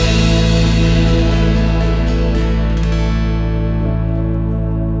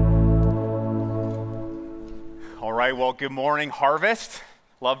right, well, good morning, Harvest.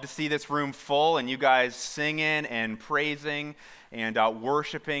 Love to see this room full and you guys singing and praising and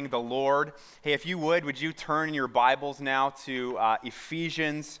worshiping the Lord. Hey, if you would you turn your Bibles now to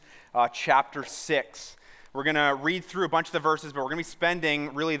Ephesians chapter 6. We're going to read through a bunch of the verses, but we're going to be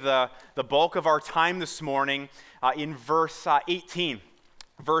spending really the bulk of our time this morning in verse 18.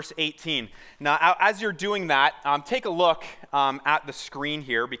 Verse 18. Now, as you're doing that, take a look at the screen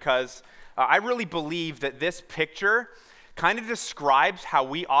here because I really believe that this picture kind of describes how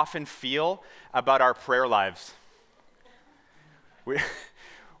we often feel about our prayer lives.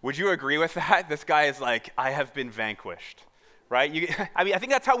 Would you agree with that? This guy is like, I have been vanquished, right? I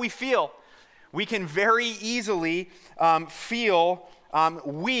think that's how we feel. We can very easily feel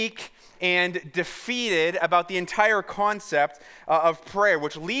weak and defeated about the entire concept of prayer,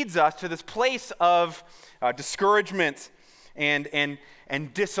 which leads us to this place of discouragement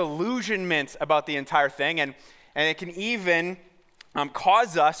and disillusionment about the entire thing, and it can even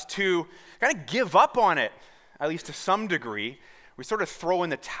cause us to kind of give up on it, at least to some degree. We sort of throw in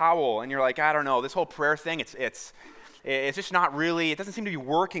the towel, and you're like, I don't know, this whole prayer thing, it's just not really, it doesn't seem to be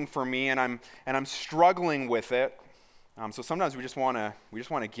working for me, and I'm struggling with it. So sometimes we just want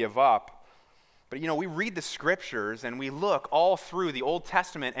to give up. But we read the scriptures and we look all through the Old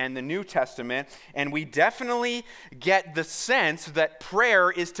Testament and the New Testament, and we definitely get the sense that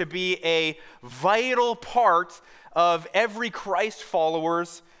prayer is to be a vital part of every Christ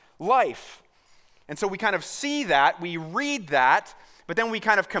follower's life. And so we kind of see that, we read that, but then we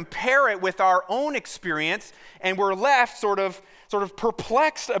kind of compare it with our own experience, and we're left sort of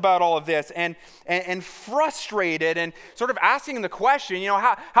perplexed about all of this and frustrated and sort of asking the question,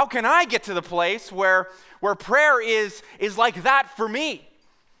 how can I get to the place where prayer is like that for me?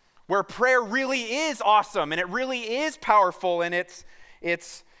 Where prayer really is awesome and it really is powerful and it's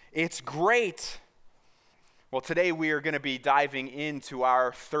great. Well, today we are going to be diving into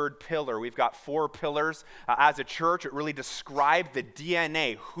our third pillar. We've got 4 pillars as a church. It really describes the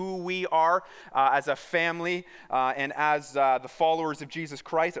DNA, who we are as a family and as the followers of Jesus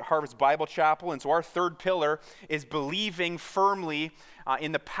Christ at Harvest Bible Chapel. And so our third pillar is believing firmly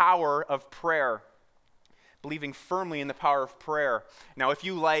in the power of prayer. Believing firmly in the power of prayer. Now, if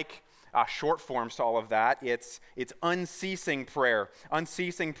you like short forms to all of that, it's unceasing prayer.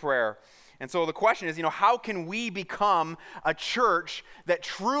 Unceasing prayer. And so the question is, how can we become a church that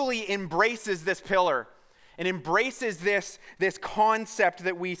truly embraces this pillar and embraces this concept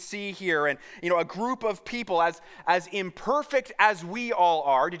that we see here? And, a group of people as imperfect as we all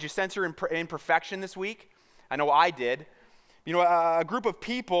are. Did you sense your imperfection this week? I know I did. A group of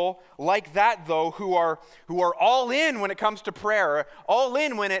people like that, though, who are all in when it comes to prayer, all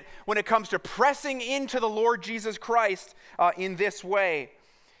in when it comes to pressing into the Lord Jesus Christ in this way.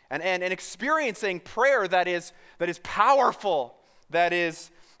 And experiencing prayer that is powerful, that is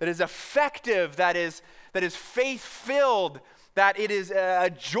effective, that is faith-filled, that it is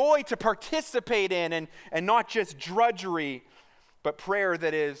a joy to participate in and not just drudgery, but prayer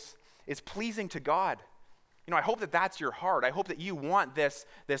that is pleasing to God. I hope that that's your heart. I hope that you want this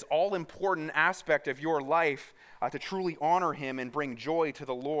all-important aspect of your life to truly honor Him and bring joy to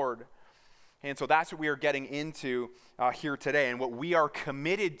the Lord. And so that's what we are getting into here today and what we are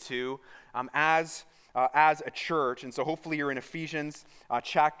committed to as a church. And so hopefully you're in Ephesians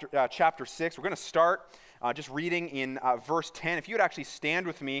chapter 6. We're going to start just reading in verse 10. If you would actually stand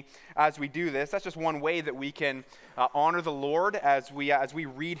with me as we do this, that's just one way that we can honor the Lord as we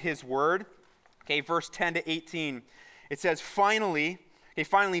read His word. Okay, verse 10 to 18. It says, finally,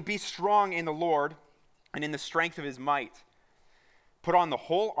 be strong in the Lord and in the strength of His might. Put on the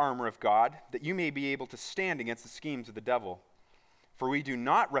whole armor of God, that you may be able to stand against the schemes of the devil. For we do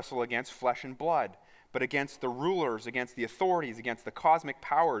not wrestle against flesh and blood, but against the rulers, against the authorities, against the cosmic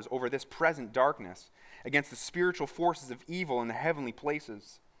powers over this present darkness, against the spiritual forces of evil in the heavenly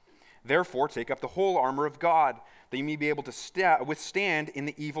places. Therefore, take up the whole armor of God, that you may be able to withstand in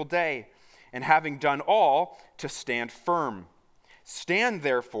the evil day, and having done all, to stand firm. Stand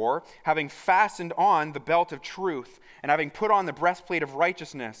therefore, having fastened on the belt of truth, and having put on the breastplate of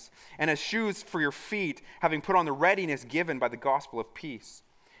righteousness, and as shoes for your feet, having put on the readiness given by the gospel of peace.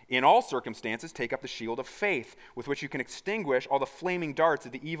 In all circumstances, take up the shield of faith, with which you can extinguish all the flaming darts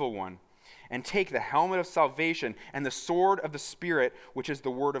of the evil one. And take the helmet of salvation and the sword of the Spirit, which is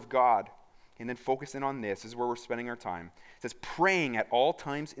the word of God. And then focus in on this. This is where we're spending our time. It says, praying at all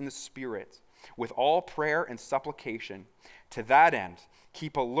times in the Spirit, with all prayer and supplication. To that end,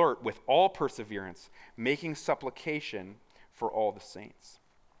 keep alert with all perseverance, making supplication for all the saints.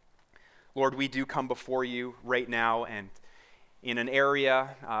 Lord, we do come before you right now, and in an area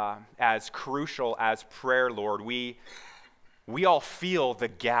as crucial as prayer, Lord, we all feel the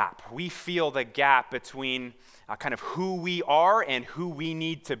gap. We feel the gap between kind of who we are and who we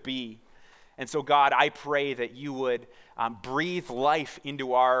need to be. And so, God, I pray that you would breathe life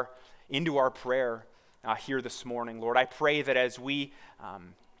into our prayer here this morning, Lord. I pray that as we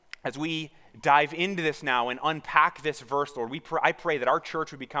dive into this now and unpack this verse, Lord, I pray that our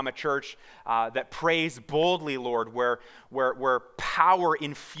church would become a church that prays boldly, Lord, where power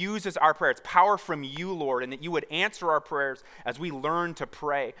infuses our prayer. It's power from you, Lord, and that you would answer our prayers as we learn to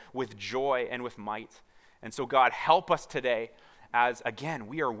pray with joy and with might. And so, God, help us today as, again,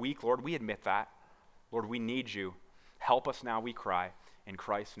 we are weak, Lord. We admit that. Lord, we need you. Help us now, we cry. In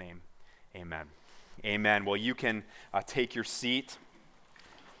Christ's name, amen. Amen. Well, you can take your seat.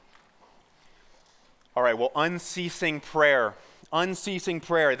 All right, well, unceasing prayer. Unceasing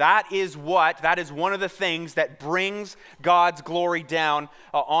prayer. That is one of the things that brings God's glory down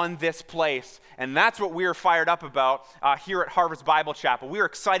on this place. And that's what we are fired up about here at Harvest Bible Chapel. We are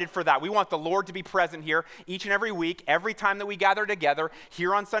excited for that. We want the Lord to be present here each and every week, every time that we gather together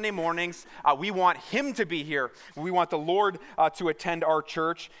here on Sunday mornings. We want him to be here. We want the Lord to attend our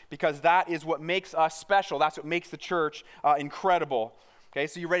church because that is what makes us special. That's what makes the church incredible. Okay,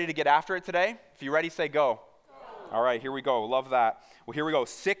 so you ready to get after it today? If you're ready, say go. All right, here we go. Love that. Well, here we go.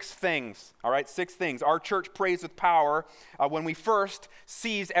 6 things. All right, 6 things. Our church prays with power when we first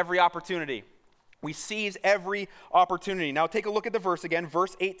seize every opportunity. We seize every opportunity. Now, take a look at the verse again.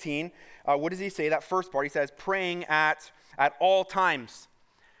 Verse 18. What does he say? That first part, he says, praying at all times.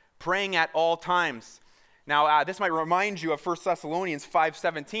 Praying at all times. Now, this might remind you of 1 Thessalonians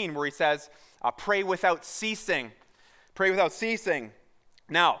 5:17, where he says, pray without ceasing. Pray without ceasing.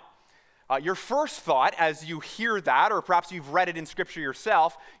 Now, your first thought as you hear that, or perhaps you've read it in Scripture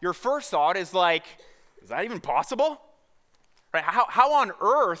yourself, your first thought is like, is that even possible? Right? How on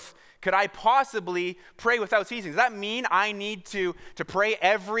earth could I possibly pray without ceasing? Does that mean I need to pray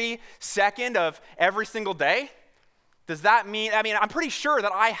every second of every single day? Does that mean, I'm pretty sure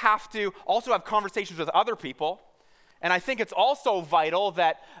that I have to also have conversations with other people, and I think it's also vital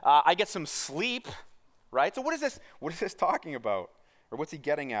that I get some sleep, right? So what is this talking about? Or what's he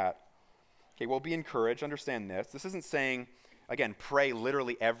getting at? Okay, well, be encouraged. Understand this. This isn't saying, again, pray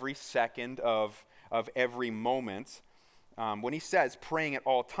literally every second of every moment. When he says praying at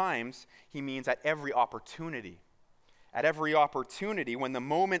all times, he means at every opportunity. At every opportunity, when the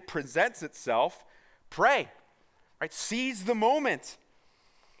moment presents itself, pray. Right? Seize the moment.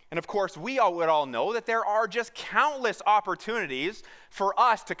 And of course, we would all know that there are just countless opportunities for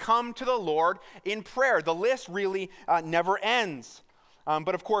us to come to the Lord in prayer. The list really never ends.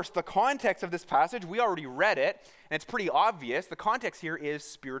 But of course, the context of this passage, we already read it, and it's pretty obvious. The context here is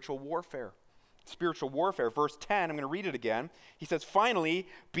spiritual warfare. Spiritual warfare. Verse 10, I'm going to read it again. He says, finally,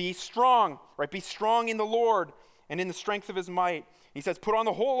 be strong, right? Be strong in the Lord and in the strength of his might. He says, put on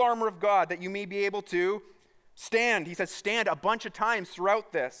the whole armor of God that you may be able to stand. He says, stand a bunch of times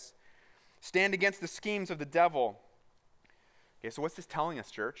throughout this. Stand against the schemes of the devil. Okay, so what's this telling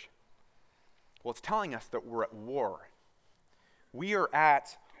us, church? Well, it's telling us that we're at war. We are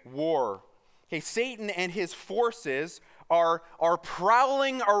at war. Okay, Satan and his forces are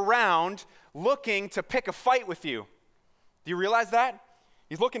prowling around looking to pick a fight with you. Do you realize that?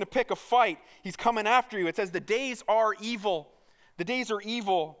 He's looking to pick a fight. He's coming after you. It says the days are evil. The days are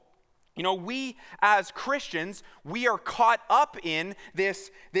evil. You know, we as Christians, we are caught up in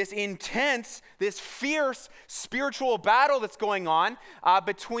this intense, this fierce spiritual battle that's going on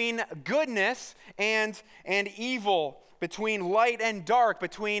between goodness and evil, between light and dark,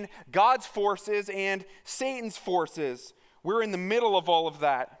 between God's forces and Satan's forces. We're in the middle of all of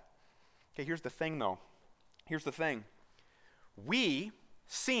that. Okay, here's the thing though. Here's the thing. We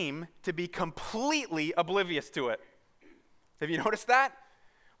seem to be completely oblivious to it. Have you noticed that?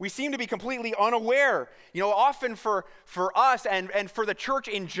 We seem to be completely unaware. You know, often for us and for the church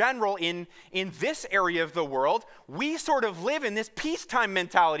in general in this area of the world, we sort of live in this peacetime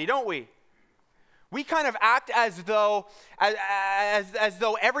mentality, don't we? We kind of act as though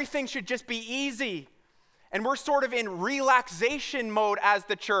everything should just be easy. And we're sort of in relaxation mode as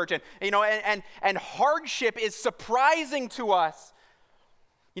the church. And hardship is surprising to us.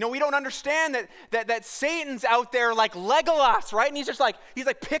 You know, we don't understand that Satan's out there like Legolas, right? And he's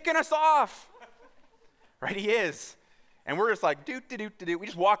like picking us off. Right, he is. And we're just like, do. We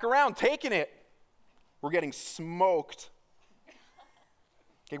just walk around taking it. We're getting smoked.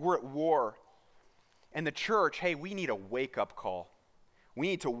 Okay, we're at war. And the church, hey, we need a wake-up call. We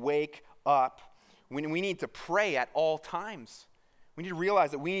need to wake up. We need to pray at all times. We need to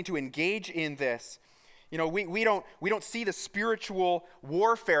realize that we need to engage in this. We don't see the spiritual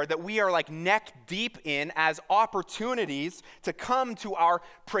warfare that we are like neck deep in as opportunities to come to our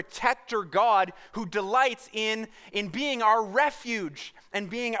protector God who delights in being our refuge and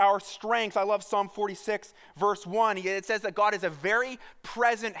being our strength. I love Psalm 46 verse 1. It says that God is a very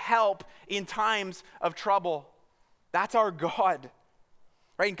present help in times of trouble. That's our God.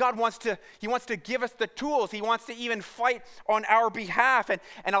 Right? And God wants to give us the tools. He wants to even fight on our behalf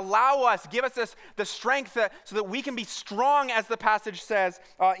and allow us, give us the strength so that we can be strong, as the passage says,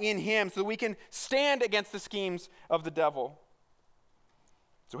 in Him, so that we can stand against the schemes of the devil.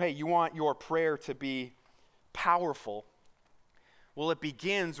 So hey, you want your prayer to be powerful. Well, it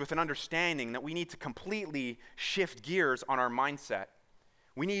begins with an understanding that we need to completely shift gears on our mindset.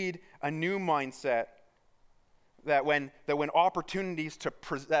 We need a new mindset. That when opportunities to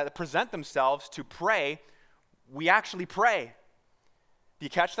present themselves to pray, we actually pray. Do you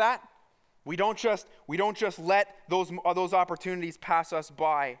catch that? We don't just let those opportunities pass us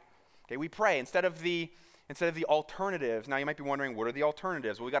by. Okay, we pray instead of the alternatives. Now you might be wondering, what are the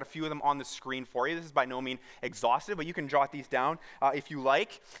alternatives? Well, we got a few of them on the screen for you. This is by no means exhaustive, but you can jot these down if you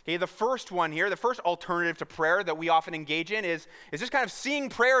like. Okay, the first one here, the first alternative to prayer that we often engage in is just kind of seeing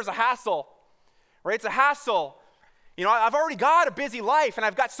prayer as a hassle. Right? It's a hassle. I've already got a busy life, and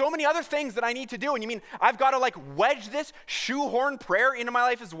I've got so many other things that I need to do. And you mean I've got to wedge this shoehorn prayer into my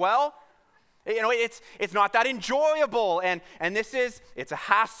life as well? It's not that enjoyable, and it's a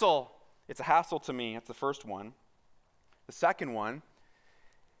hassle. It's a hassle to me. That's the first one. The second one,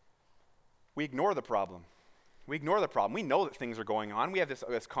 we ignore the problem. We ignore the problem. We know that things are going on. We have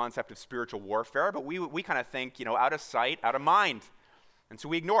this concept of spiritual warfare, but we kind of think, out of sight, out of mind. And so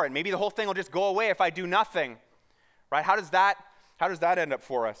we ignore it. Maybe the whole thing will just go away if I do nothing. Right? How does that end up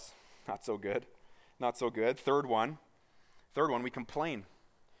for us? Not so good. Not so good. Third one, we complain.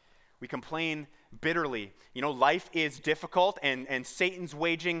 We complain bitterly. Life is difficult and Satan's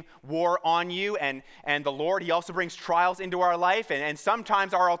waging war on you, and the Lord, He also brings trials into our life, and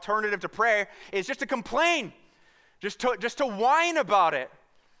sometimes our alternative to prayer is just to complain, just to whine about it.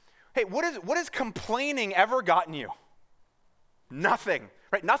 Hey, what has complaining ever gotten you? Nothing,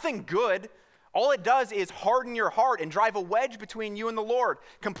 right? Nothing good. All it does is harden your heart and drive a wedge between you and the Lord.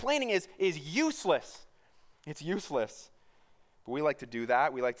 Complaining is useless. It's useless. But we like to do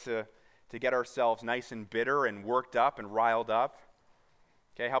that. We like to get ourselves nice and bitter and worked up and riled up.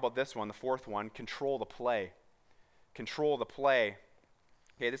 Okay, how about this one, the fourth one? Control the play. Control the play.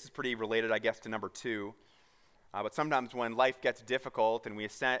 Okay, this is pretty related, I guess, to number 2. But sometimes when life gets difficult and we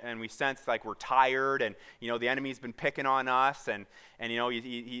sense like we're tired and, the enemy's been picking on us and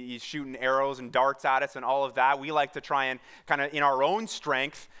he's shooting arrows and darts at us and all of that, we like to try and kind of in our own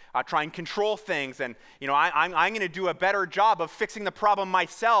strength try and control things. And, I'm going to do a better job of fixing the problem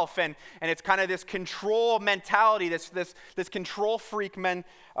myself. And it's kind of this control mentality, this control freak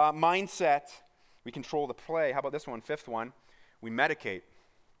mindset. We control the play. How about this one, fifth one? We medicate.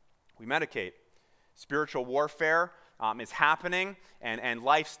 We medicate. Spiritual warfare is happening, and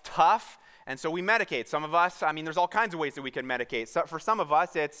life's tough, and so we medicate. Some of us, there's all kinds of ways that we can medicate. So for some of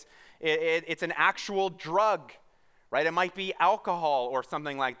us, it's an actual drug, right? It might be alcohol or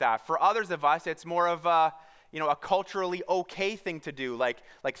something like that. For others of us, it's more of a culturally okay thing to do, like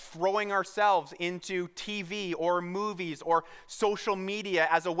throwing ourselves into TV or movies or social media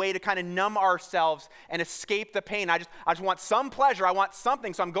as a way to kind of numb ourselves and escape the pain. I just want some pleasure. I want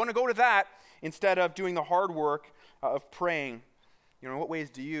something, so I'm going to go to that instead of doing the hard work of praying. In what ways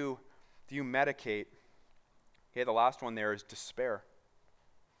do you medicate? Okay, the last one there is despair.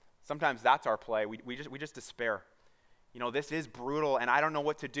 Sometimes that's our play. We just despair. This is brutal, and I don't know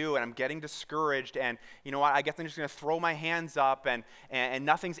what to do, and I'm getting discouraged, and I guess I'm just going to throw my hands up, and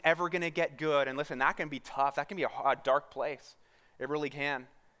nothing's ever going to get good. And listen, that can be tough. That can be a dark place. It really can.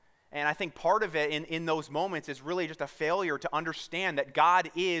 And I think part of it in those moments is really just a failure to understand that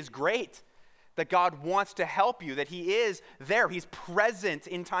God is great, that God wants to help you, that He is there. He's present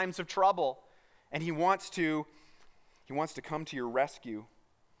in times of trouble, and He wants to come to your rescue.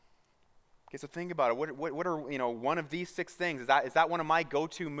 Okay, so think about it. What are one of these 6 things? Is that one of my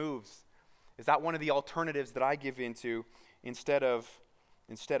go-to moves? Is that one of the alternatives that I give into instead of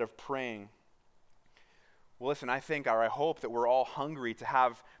praying? Well, listen, I hope that we're all hungry to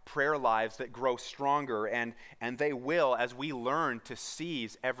have prayer lives that grow stronger, and they will as we learn to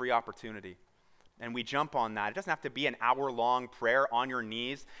seize every opportunity. And we jump on that. It doesn't have to be an hour-long prayer on your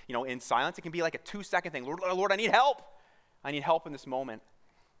knees, in silence. It can be like a 2-second thing. Lord, I need help. I need help in this moment.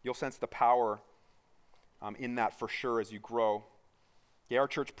 You'll sense the power in that for sure as you grow. Yeah, our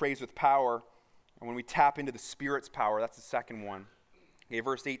church prays with power. And when we tap into the Spirit's power, that's the second one. Okay,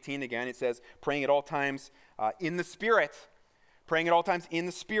 verse 18 again, it says, praying at all times in the Spirit. Praying at all times in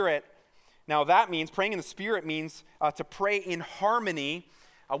the Spirit. Now that means, praying in the Spirit means to pray in harmony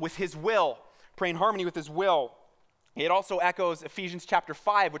with His will. Pray in harmony with His will. It also echoes Ephesians chapter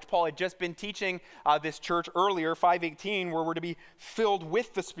 5, which Paul had just been teaching this church earlier, 5:18, where we're to be filled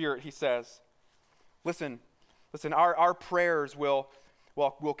with the Spirit, he says. Listen, our prayers will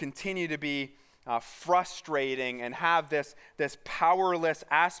continue to be frustrating and have this powerless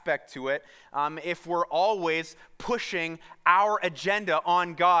aspect to it if we're always pushing our agenda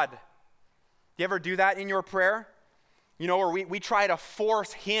on God. Do you ever do that in your prayer? You know, where we try to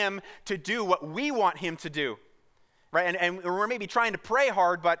force Him to do what we want Him to do, right? And we're maybe trying to pray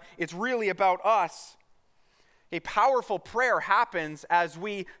hard, but it's really about us. A powerful prayer happens as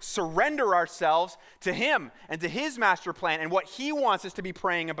we surrender ourselves to Him and to His master plan and what He wants us to be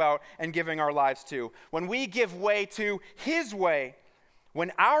praying about and giving our lives to. When we give way to His way,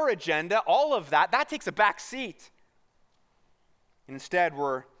 when our agenda, all of that takes a back seat. Instead,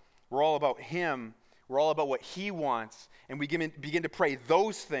 we're all about Him. We're all about what He wants, and we begin to pray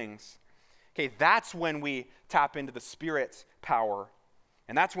those things. Okay, that's when we tap into the Spirit's power.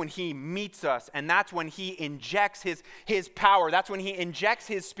 And that's when He meets us, and that's when He injects His power. That's when He injects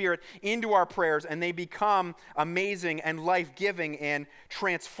His Spirit into our prayers, and they become amazing and life-giving and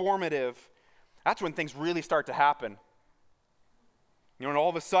transformative. That's when things really start to happen. You know, and all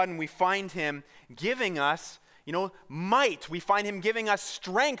of a sudden we find Him giving us, might. We find Him giving us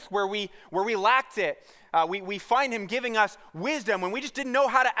strength where we lacked it. We find Him giving us wisdom when we just didn't know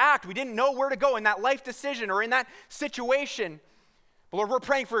how to act. We didn't know where to go in that life decision or in that situation. But Lord, we're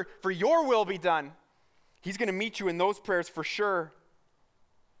praying for your will be done. He's going to meet you in those prayers for sure.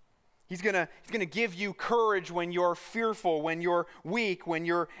 He's going to give you courage when you're fearful, when you're weak, when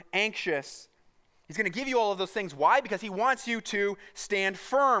you're anxious. He's going to give you all of those things. Why? Because He wants you to stand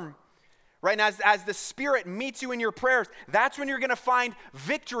firm. Right? And as the Spirit meets you in your prayers, that's when you're going to find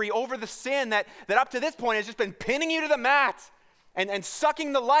victory over the sin that up to this point has just been pinning you to the mat and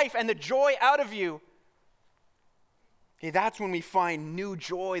sucking the life and the joy out of you. Okay, that's when we find new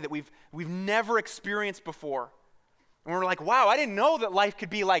joy that we've never experienced before. And we're like, wow, I didn't know that life could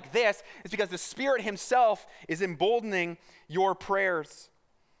be like this. It's because the Spirit Himself is emboldening your prayers.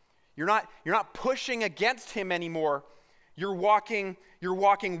 You're not pushing against Him anymore. You're walking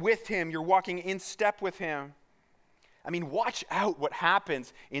with Him. You're walking in step with Him. I mean, watch out what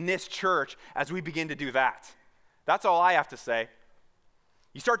happens in this church as we begin to do that. That's all I have to say.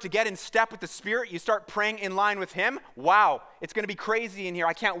 You start to get in step with the Spirit. You start praying in line with Him. Wow, it's going to be crazy in here.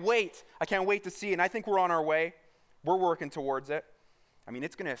 I can't wait. I can't wait to see. And I think we're on our way. We're working towards it. I mean,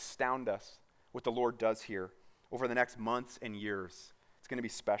 it's going to astound us what the Lord does here over the next months and years. It's going to be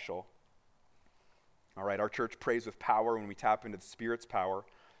special. All right, our church prays with power when we tap into the Spirit's power.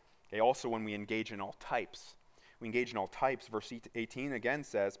 Okay, also when we engage in all types. We engage in all types. Verse 18 again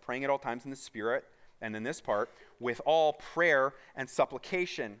says, praying at all times in the Spirit, and in this part, with all prayer and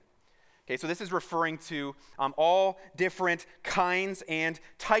supplication. Okay, so this is referring to all different kinds and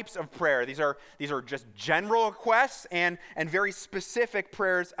types of prayer. These are just general requests and very specific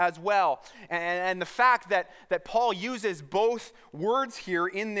prayers as well. And the fact that Paul uses both words here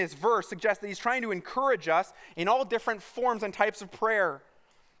in this verse suggests that he's trying to encourage us in all different forms and types of prayer.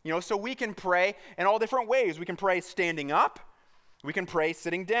 So we can pray in all different ways. We can pray standing up. We can pray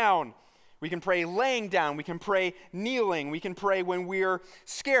sitting down. We can pray laying down. We can pray kneeling. We can pray when we're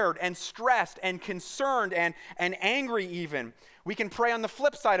scared and stressed and concerned and angry even. We can pray on the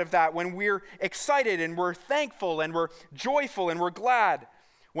flip side of that when we're excited and we're thankful and we're joyful and we're glad.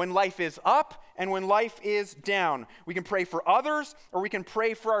 When life is up and when life is down. We can pray for others or we can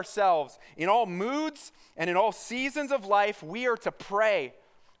pray for ourselves. In all moods and in all seasons of life, we are to pray.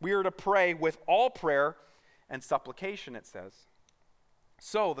 We are to pray with all prayer and supplication, it says.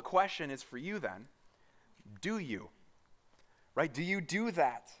 So the question is for you then, do you? Right? Do you do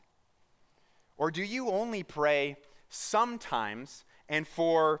that? Or do you only pray sometimes and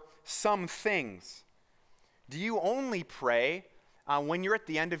for some things? Do you only pray when you're at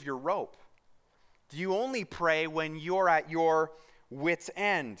the end of your rope? Do you only pray when you're at your wit's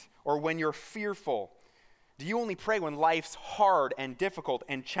end or when you're fearful? Do you only pray when life's hard and difficult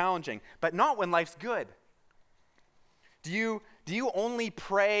and challenging, but not when life's good? Do you only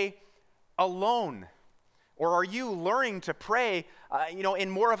pray alone? Or are you learning to pray, in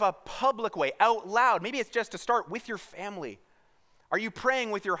more of a public way, out loud? Maybe it's just to start with your family. Are you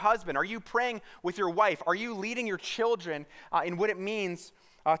praying with your husband? Are you praying with your wife? Are you leading your children in what it means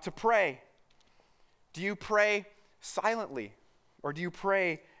to pray? Do you pray silently? Or do you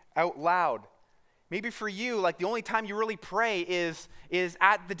pray out loud? Maybe for you, like the only time you really pray is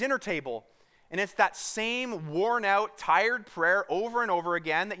at the dinner table. And it's that same worn out, tired prayer over and over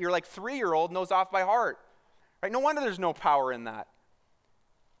again that your like 3-year-old knows off by heart. Right? No wonder there's no power in that.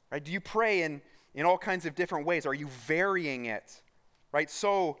 Right? Do you pray in all kinds of different ways? Are you varying it? Right?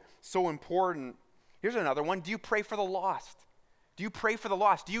 So important. Here's another one. Do you pray for the lost? Do you pray for the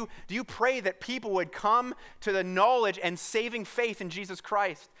lost? Do you pray that people would come to the knowledge and saving faith in Jesus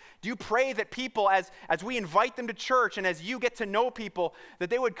Christ? Do you pray that people, as we invite them to church and as you get to know people,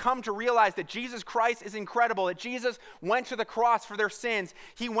 that they would come to realize that Jesus Christ is incredible, that Jesus went to the cross for their sins.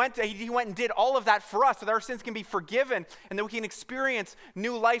 He went and did all of that for us so that our sins can be forgiven and that we can experience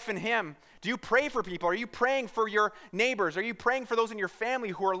new life in him. Do you pray for people? Are you praying for your neighbors? Are you praying for those in your family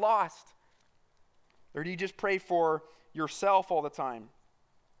who are lost? Or do you just pray for yourself all the time?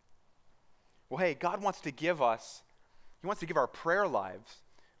 Well, hey, God wants to give us, he wants to give our prayer lives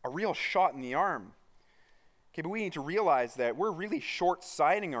a real shot in the arm. Okay, but we need to realize that we're really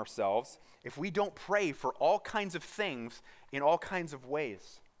short-sighting ourselves if we don't pray for all kinds of things in all kinds of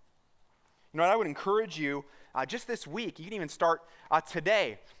ways. You know what, I would encourage you just this week, you can even start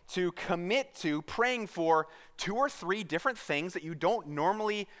today, to commit to praying for 2 or 3 different things that you don't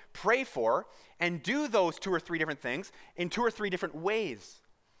normally pray for, and do those 2 or 3 different things in 2 or 3 different ways.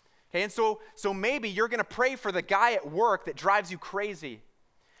 Okay, and so maybe you're going to pray for the guy at work that drives you crazy.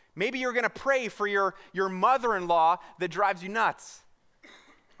 Maybe you're going to pray for your mother-in-law that drives you nuts.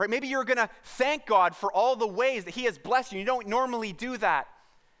 Right? Maybe you're going to thank God for all the ways that he has blessed you. You don't normally do that.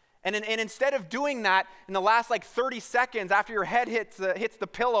 And instead of doing that in the last like 30 seconds after your head hits the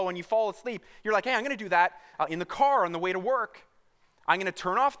pillow and you fall asleep, you're like, hey, I'm going to do that in the car on the way to work. I'm going to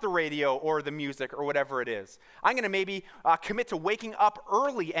turn off the radio or the music or whatever it is. I'm going to maybe commit to waking up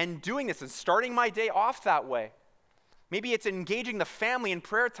early and doing this and starting my day off that way. Maybe it's engaging the family in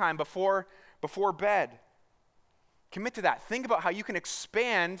prayer time before bed. Commit to that. Think about how you can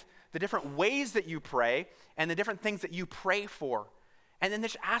expand the different ways that you pray and the different things that you pray for. And then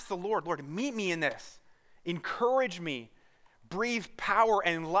just ask the Lord, meet me in this. Encourage me. Breathe power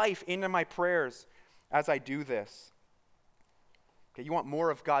and life into my prayers as I do this. Okay, you want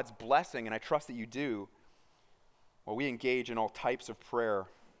more of God's blessing, and I trust that you do. Well, we engage in all types of prayer.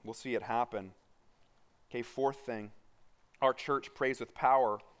 We'll see it happen. Okay, 4th thing. Our church prays with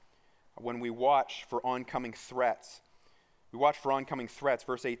power when we watch for oncoming threats. We watch for oncoming threats.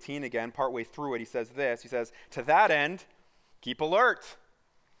 Verse 18 again, partway through it, he says this. He says, to that end, keep alert.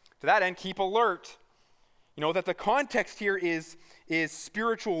 To that end, keep alert. You know, that the context here is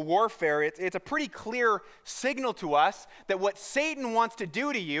spiritual warfare. It's a pretty clear signal to us that what Satan wants to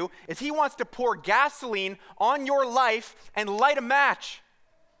do to you is he wants to pour gasoline on your life and light a match.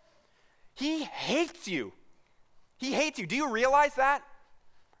 He hates you. He hates you. Do you realize that?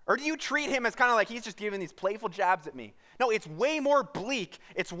 Or do you treat him as kind of like he's just giving these playful jabs at me? No, it's way more bleak.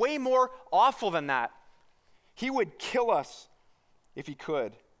 It's way more awful than that. He would kill us if he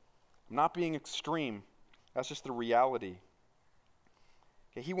could. I'm not being extreme. That's just the reality.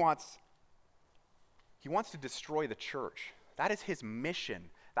 Okay, he wants to destroy the church. That is his mission.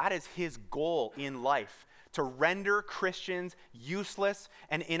 That is his goal in life, to render Christians useless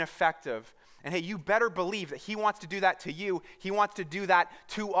and ineffective. And hey, you better believe that he wants to do that to you. He wants to do that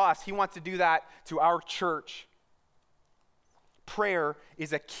to us. He wants to do that to our church. Prayer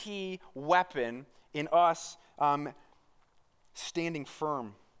is a key weapon in us standing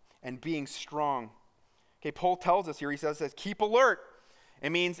firm and being strong. Okay, Paul tells us here, he says, keep alert.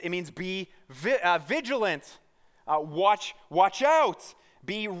 It means be vigilant, watch out,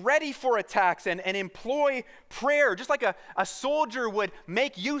 be ready for attacks, and employ prayer, just like a soldier would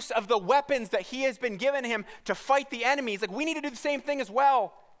make use of the weapons that he has been given him to fight the enemies. Like, we need to do the same thing as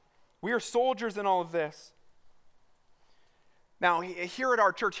well. We are soldiers in all of this. Now, here at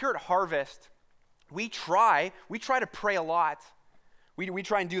our church, here at Harvest, we try to pray a lot. We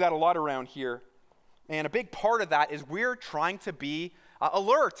try and do that a lot around here. And a big part of that is we're trying to be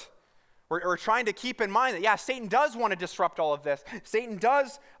alert. We're trying to keep in mind that, Satan does want to disrupt all of this. Satan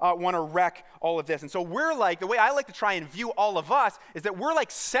does want to wreck all of this. And so we're like, the way I like to try and view all of us is that we're like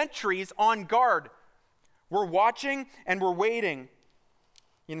sentries on guard. We're watching and we're waiting.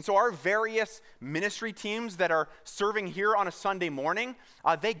 And so our various ministry teams that are serving here on a Sunday morning,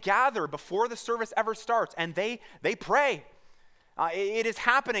 they gather before the service ever starts, and they pray. It is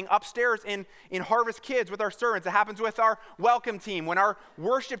happening upstairs in Harvest Kids with our servants. It happens with our welcome team. When our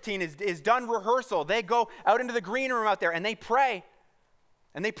worship team is done rehearsal, they go out into the green room out there and they pray.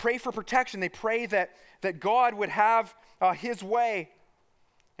 And they pray for protection. They pray that God would have his way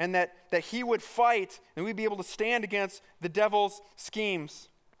and that he would fight and we'd be able to stand against the devil's schemes.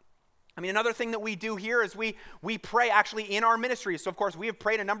 Another thing that we do here is we pray actually in our ministries. So, of course, we have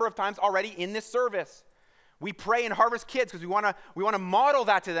prayed a number of times already in this service. We pray in Harvest Kids because we want to model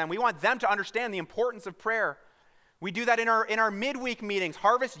that to them. We want them to understand the importance of prayer. We do that in our midweek meetings.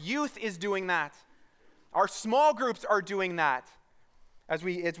 Harvest Youth is doing that. Our small groups are doing that. As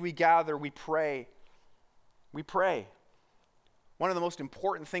we gather, we pray. We pray. One of the most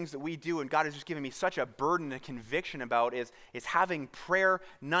important things that we do, and God has just given me such a burden and conviction about, is having prayer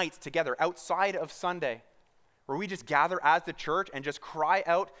nights together outside of Sunday, where we just gather as the church and just cry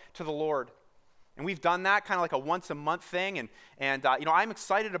out to the Lord. And we've done that kind of like a once-a-month thing, and I'm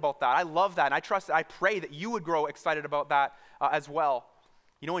excited about that. I love that, and I pray that you would grow excited about that as well.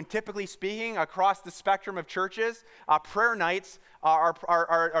 And typically speaking, across the spectrum of churches, prayer nights are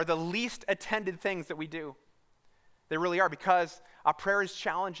the least attended things that we do. They really are, because prayer is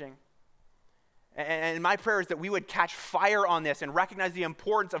challenging. And my prayer is that we would catch fire on this and recognize the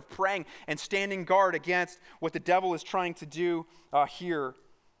importance of praying and standing guard against what the devil is trying to do here.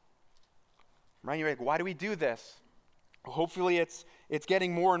 Right? You're like, why do we do this? Well, hopefully it's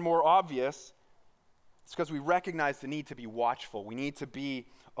getting more and more obvious. It's because we recognize the need to be watchful. We need to be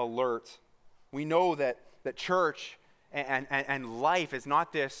alert. We know that church and life is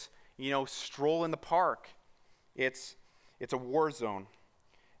not this, stroll in the park. It's a war zone.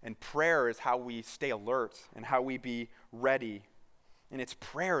 And prayer is how we stay alert and how we be ready. And it's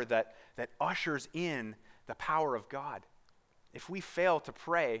prayer that ushers in the power of God. If we fail to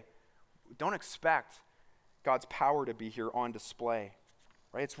pray, don't expect God's power to be here on display.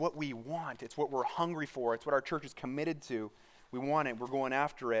 Right? It's what we want. It's what we're hungry for. It's what our church is committed to. We want it. We're going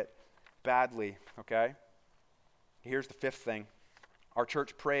after it badly. Okay? Here's the fifth thing. Our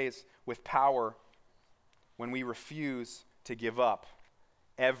church prays with power when we refuse to give up.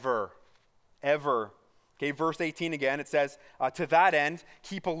 Ever. Okay, verse 18 again, it says, to that end,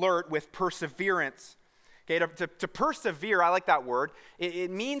 keep alert with perseverance. Okay, to persevere, I like that word.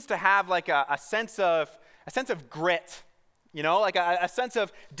 It means to have like a sense of grit, like a sense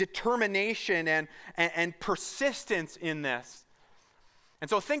of determination and persistence in this. And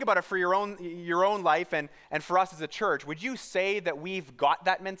so think about it for your own life and for us as a church. Would you say that we've got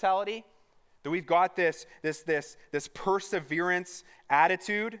that mentality? That we've got this perseverance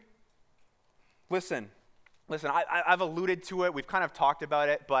attitude? Listen, I've alluded to it. We've kind of talked about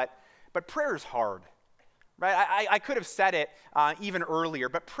it, but prayer is hard. Right? I could have said it even earlier,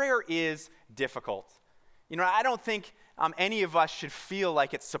 but prayer is difficult. I don't think any of us should feel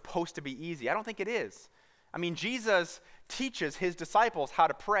like it's supposed to be easy. I don't think it is. Jesus teaches his disciples how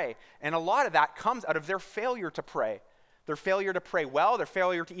to pray, and a lot of that comes out of their failure to pray. Their failure to pray well, their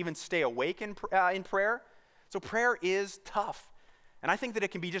failure to even stay awake in prayer. So prayer is tough. And I think that it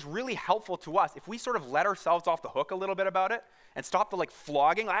can be just really helpful to us if we sort of let ourselves off the hook a little bit about it and stop the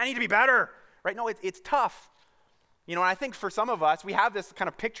flogging. I need to be better. Right? No, it's tough. And I think for some of us, we have this kind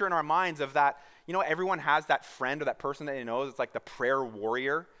of picture in our minds of that, everyone has that friend or that person that they know that's like the prayer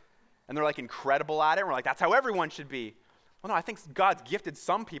warrior, and they're like incredible at it, and we're like, that's how everyone should be. Well, no, I think God's gifted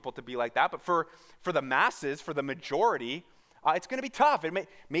some people to be like that, but for the masses, for the majority, it's going to be tough.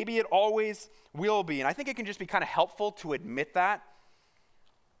 Maybe it always will be, and I think it can just be kind of helpful to admit that.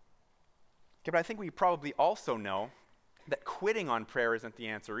 Okay, but I think we probably also know that quitting on prayer isn't the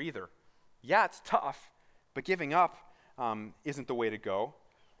answer either. Yeah, it's tough, but giving up isn't the way to go.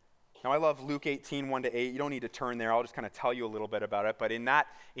 Now, I love Luke 18, 1-8. You don't need to turn there. I'll just kind of tell you a little bit about it. But in that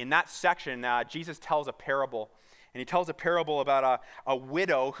section, Jesus tells a parable. And he tells a parable about a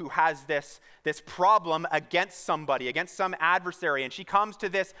widow who has this problem against somebody, against some adversary. And she comes to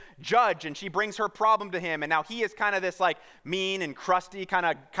this judge, and she brings her problem to him. And now he is kind of this mean and crusty kind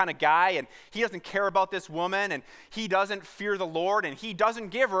of guy. And he doesn't care about this woman. And he doesn't fear the Lord. And he doesn't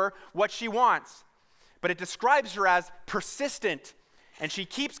give her what she wants. But it describes her as persistent. And she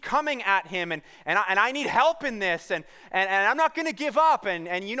keeps coming at him. And I need help in this. And I'm not going to give up.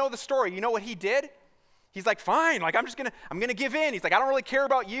 And you know the story. You know what he did? He's like, fine, I'm going to give in. He's like, I don't really care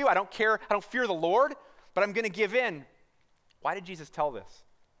about you. I don't fear the Lord, but I'm going to give in. Why did Jesus tell this?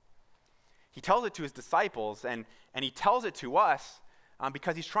 He tells it to his disciples, and he tells it to us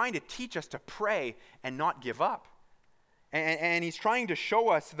because he's trying to teach us to pray and not give up. And he's trying to show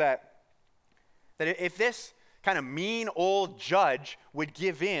us that if this kind of mean old judge would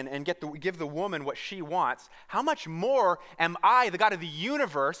give in and give the woman what she wants, how much more am I, the God of the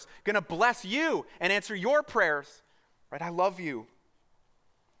universe, going to bless you and answer your prayers? Right? I love you.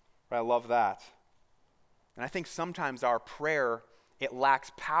 Right? I love that. And I think sometimes our prayer, it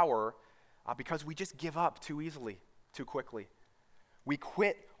lacks power because we just give up too easily, too quickly. We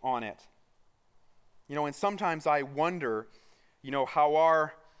quit on it. And sometimes I wonder, how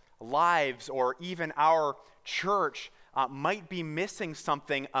lives or even our church might be missing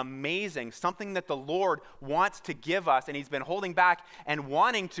something amazing, something that the Lord wants to give us, and he's been holding back and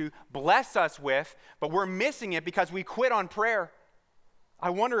wanting to bless us with, but we're missing it because we quit on prayer. I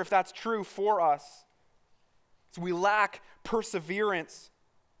wonder if that's true for us. So we lack perseverance.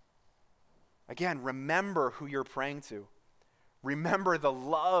 Again, remember who you're praying to. Remember the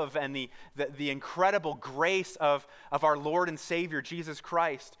love and the incredible grace of our Lord and Savior, Jesus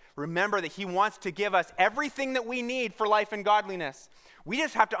Christ. Remember that he wants to give us everything that we need for life and godliness. We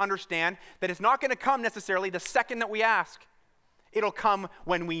just have to understand that it's not going to come necessarily the second that we ask. It'll come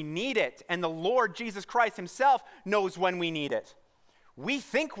when we need it, and the Lord Jesus Christ himself knows when we need it. We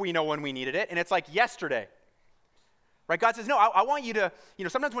think we know when we needed it, and it's like yesterday. Right? God says, no, I want you to,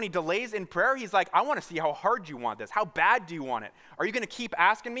 sometimes when he delays in prayer, he's like, I want to see how hard you want this. How bad do you want it? Are you going to keep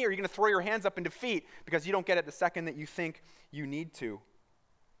asking me, or are you going to throw your hands up in defeat because you don't get it the second that you think you need to?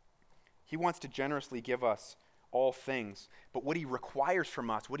 He wants to generously give us all things. But what he requires from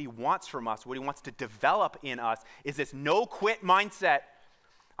us, what he wants from us, what he wants to develop in us is this no-quit mindset.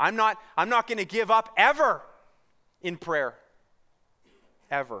 I'm not going to give up ever in prayer.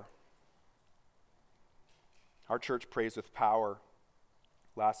 Ever. Our church prays with power.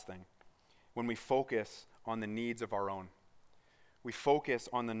 Last thing, when we focus on the needs of our own. We focus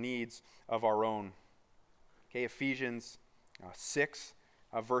on the needs of our own. Okay, Ephesians 6,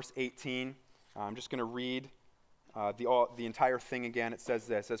 verse 18. I'm just going to read the entire thing again. It says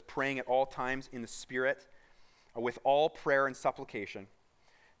this. It says, praying at all times in the Spirit, with all prayer and supplication.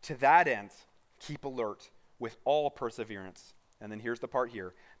 To that end, keep alert with all perseverance. And then here's the part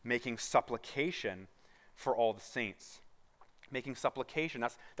here. Making supplication for all the saints. Making supplication,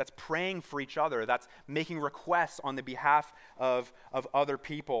 that's praying for each other. That's making requests on the behalf of other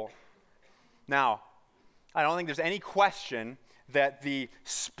people. Now, I don't think there's any question that the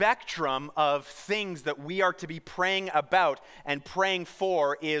spectrum of things that we are to be praying about and praying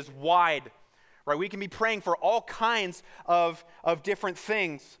for is wide. Right? We can be praying for all kinds of different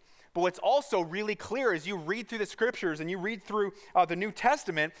things. But what's also really clear as you read through the scriptures and you read through the New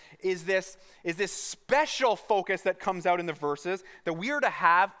Testament is this special focus that comes out in the verses that we are to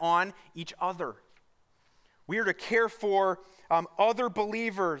have on each other. We are to care for other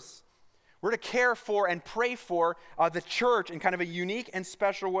believers. We're to care for and pray for the church in kind of a unique and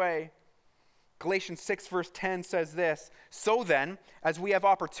special way. Galatians 6 verse 10 says this, so then, as we have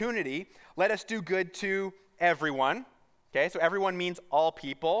opportunity, let us do good to everyone. Okay, so everyone means all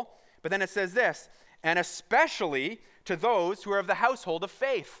people. But then it says this, and especially to those who are of the household of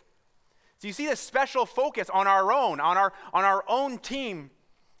faith. So you see this special focus on our own team,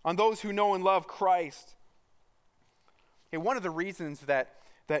 on those who know and love Christ. Okay, one of the reasons that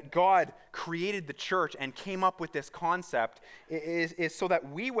God created the church and came up with this concept is so that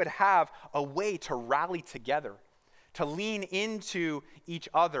we would have a way to rally together, to lean into each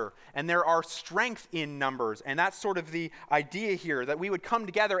other. And there are strength in numbers. And that's sort of the idea here, that we would come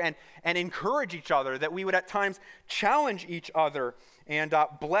together and encourage each other, that we would at times challenge each other and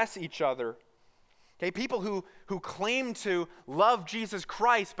bless each other. Okay, people who claim to love Jesus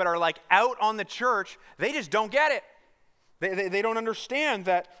Christ but are like out on the church, they just don't get it. They don't understand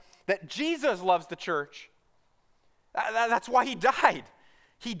that Jesus loves the church. That's why he died.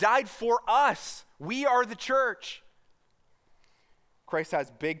 He died for us. We are the church. Christ has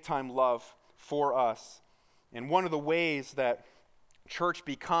big-time love for us. And one of the ways that church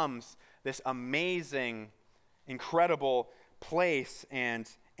becomes this amazing, incredible place and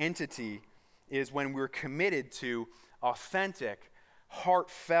entity is when we're committed to authentic,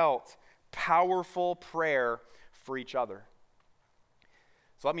 heartfelt, powerful prayer for each other.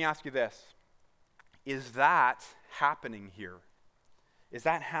 So let me ask you this. Is that happening here? Is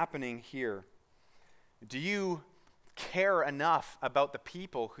that happening here? Do you care enough about the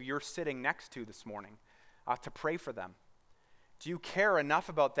people who you're sitting next to this morning to pray for them? Do you care enough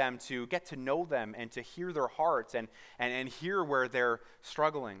about them to get to know them and to hear their hearts and hear where they're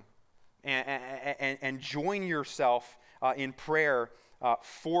struggling and join yourself in prayer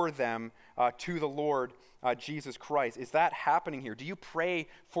for them to the Lord Jesus Christ? Is that happening here? Do you pray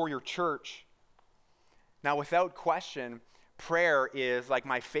for your church? Now, without question, prayer is like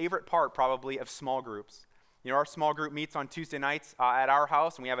my favorite part probably of small groups. Our small group meets on Tuesday nights at our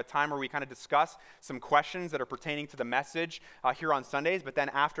house, and we have a time where we kind of discuss some questions that are pertaining to the message here on Sundays. But then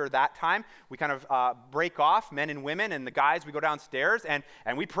after that time, we kind of break off, men and women, and the guys, we go downstairs, and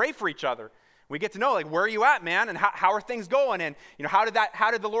we pray for each other. We get to know, like, where are you at, man? And how are things going? And, how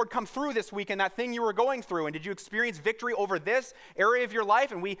did the Lord come through this week and that thing you were going through? And did you experience victory over this area of your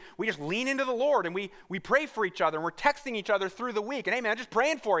life? And we just lean into the Lord and we pray for each other and we're texting each other through the week. And hey, man, I'm just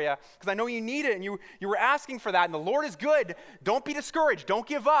praying for you because I know you need it and you were asking for that. And the Lord is good. Don't be discouraged. Don't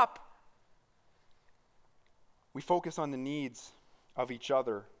give up. We focus on the needs of each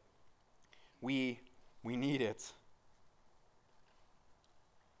other. We need it.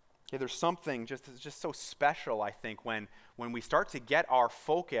 Okay, there's something just so special, I think, when we start to get our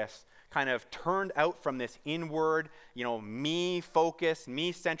focus kind of turned out from this inward, me-focused,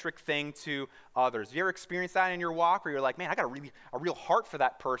 me-centric thing to others. Have you ever experienced that in your walk where you're like, man, I got a real heart for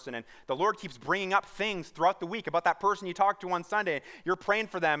that person, and the Lord keeps bringing up things throughout the week about that person you talked to on Sunday, and you're praying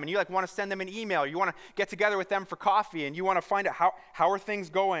for them, and you want to send them an email, or you want to get together with them for coffee, and you want to find out how are things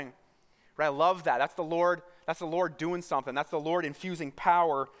going. Right? I love that. That's the Lord doing something. That's the Lord infusing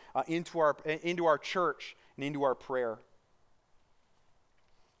power into our church and into our prayer.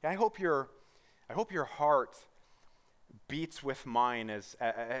 I hope your heart beats with mine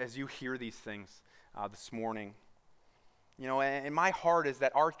as you hear these things this morning. And my heart is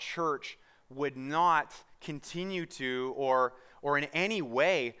that our church would not continue to or in any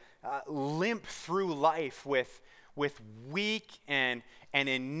way limp through life with weak and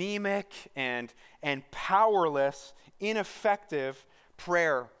anemic and powerless, ineffective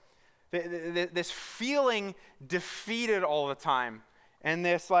prayer. This feeling defeated all the time. And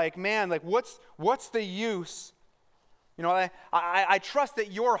this what's the use? I trust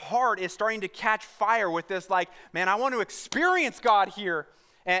that your heart is starting to catch fire with this, man, I want to experience God here.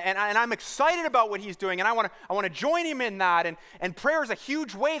 And I'm excited about what he's doing, and I want to join him in that. And prayer is a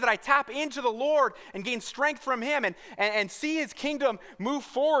huge way that I tap into the Lord and gain strength from him and see his kingdom move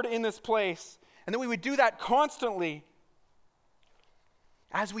forward in this place. And that we would do that constantly.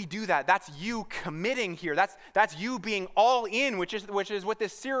 As we do that, that's you committing here. That's you being all in, which is what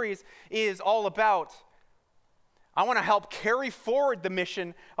this series is all about. I want to help carry forward the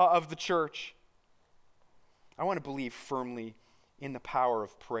mission of the church. I want to believe firmly in the power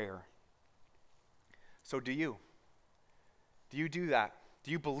of prayer. So do you? Do you do that?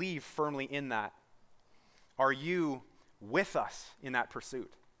 Do you believe firmly in that? Are you with us in that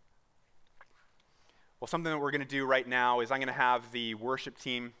pursuit? Well, something that we're going to do right now is I'm going to have the worship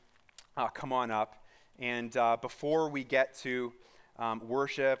team come on up. And before we get to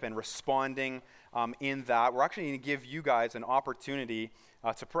worship and responding in that, we're actually going to give you guys an opportunity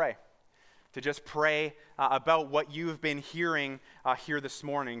to pray. To just pray about what you've been hearing here this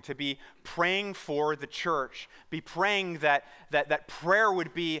morning, to be praying for the church, be praying that prayer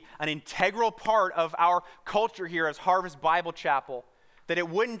would be an integral part of our culture here as Harvest Bible Chapel, that it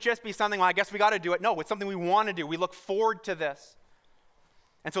wouldn't just be something, well, I guess we got to do it. No, it's something we want to do. We look forward to this.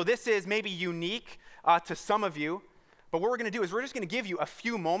 And so this is maybe unique to some of you, but what we're going to do is we're just going to give you a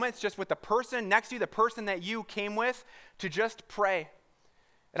few moments just with the person next to you, the person that you came with, to just pray.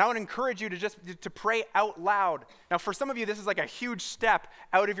 And I would encourage you to pray out loud. Now, for some of you, this is like a huge step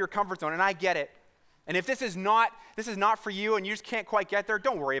out of your comfort zone, and I get it. And if this is not for you and you just can't quite get there,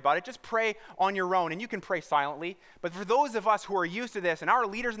 don't worry about it. Just pray on your own, and you can pray silently. But for those of us who are used to this and our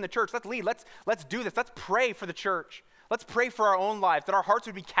leaders in the church, let's lead. Let's do this. Let's pray for the church. Let's pray for our own lives, that our hearts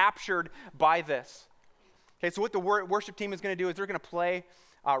would be captured by this. Okay, so what the worship team is going to do is they're going to play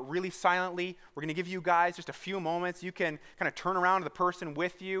really silently. We're going to give you guys just a few moments. You can kind of turn around to the person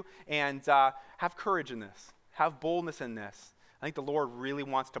with you and have courage in this. Have boldness in this. I think the Lord really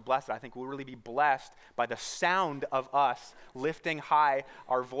wants to bless it. I think we'll really be blessed by the sound of us lifting high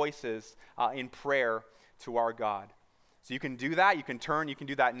our voices in prayer to our God. So you can do that. You can turn. You can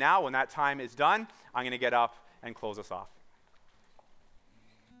do that now. When that time is done, I'm going to get up and close us off.